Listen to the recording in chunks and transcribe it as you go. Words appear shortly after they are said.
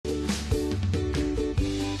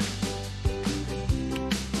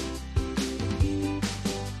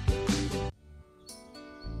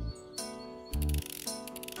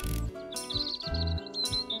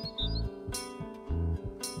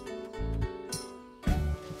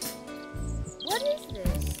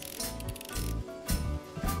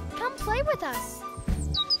us.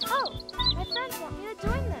 Oh, my friends want me to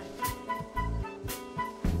join them.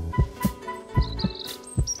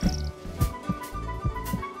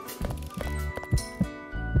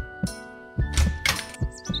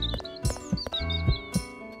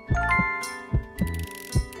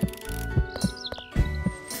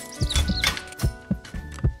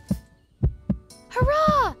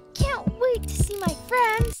 Hurrah! Can't wait to see my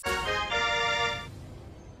friends.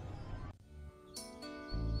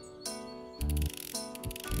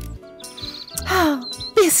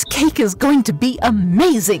 This cake is going to be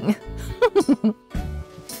amazing!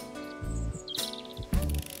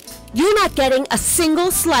 You're not getting a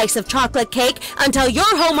single slice of chocolate cake until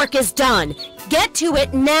your homework is done. Get to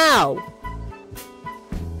it now!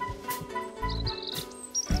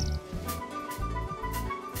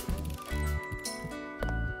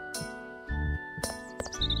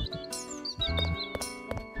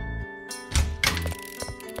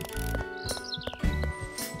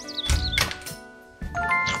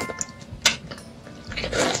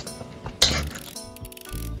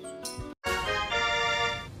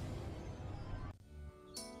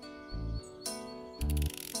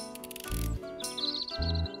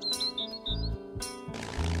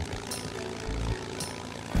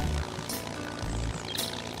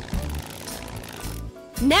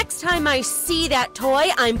 Next time I see that toy,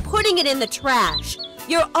 I'm putting it in the trash.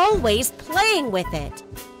 You're always playing with it.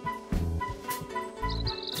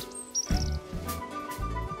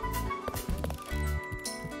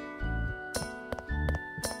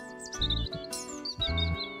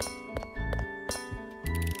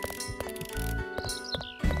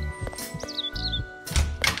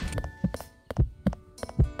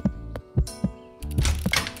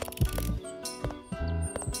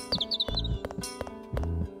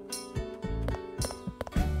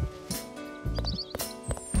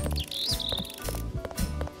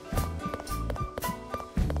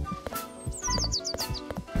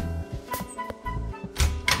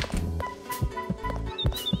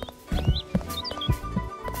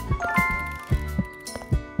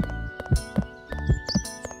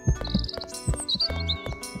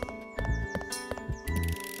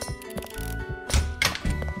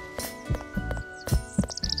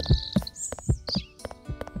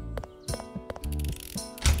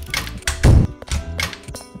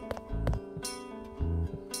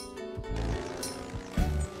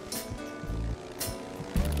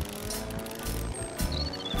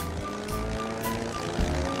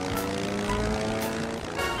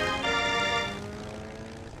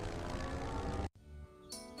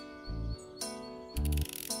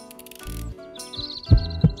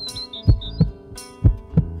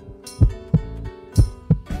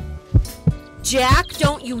 Jack,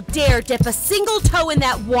 don't you dare dip a single toe in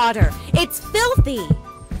that water. It's filthy.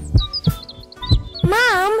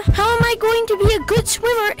 Mom, how am I going to be a good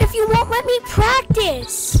swimmer if you won't let me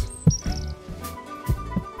practice?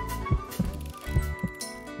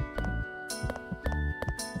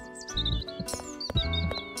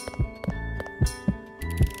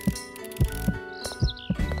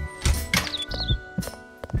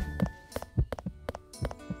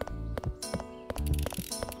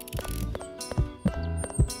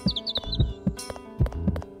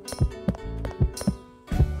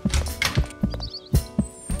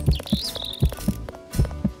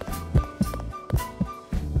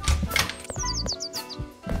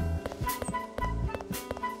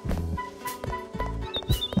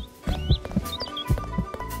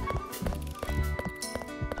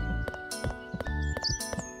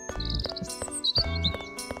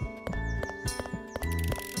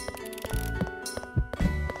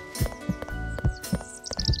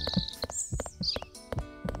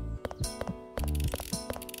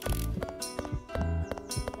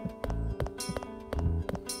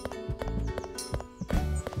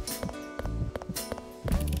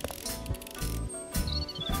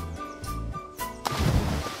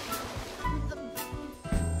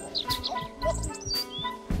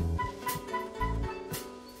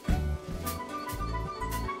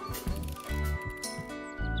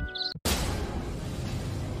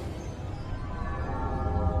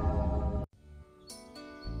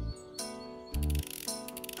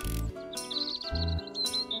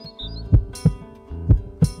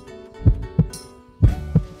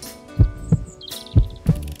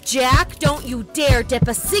 Jack, don't you dare dip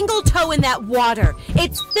a single toe in that water.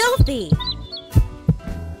 It's filthy.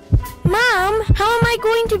 Mom, how am I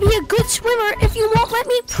going to be a good swimmer if you won't let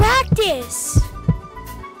me practice?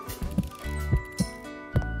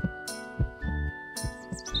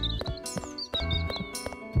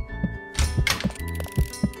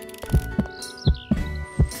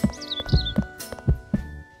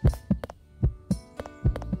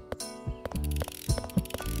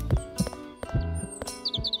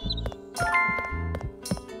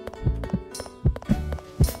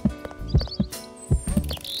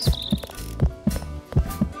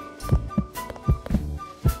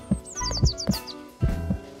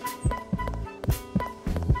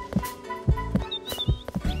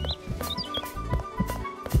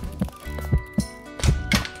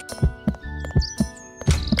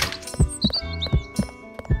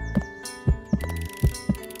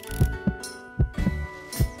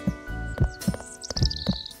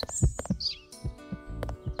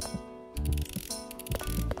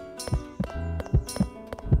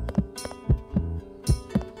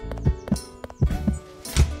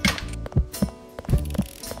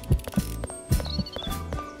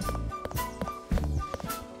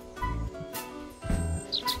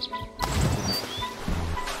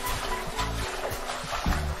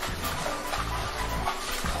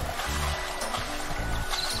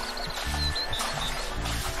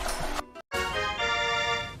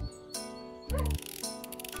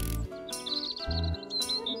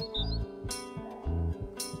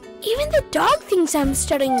 Even the dog thinks I'm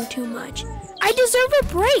studying too much. I deserve a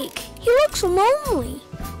break. He looks lonely.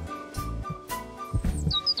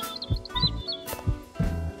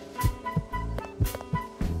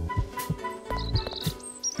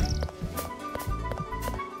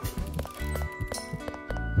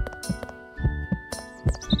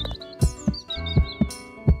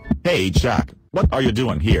 Hey Jack, what are you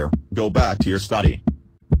doing here? Go back to your study.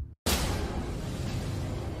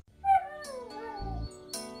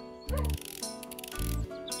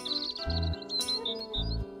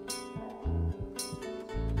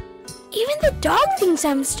 Even the dog thinks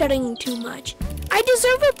I'm studying too much. I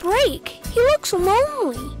deserve a break. He looks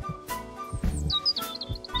lonely.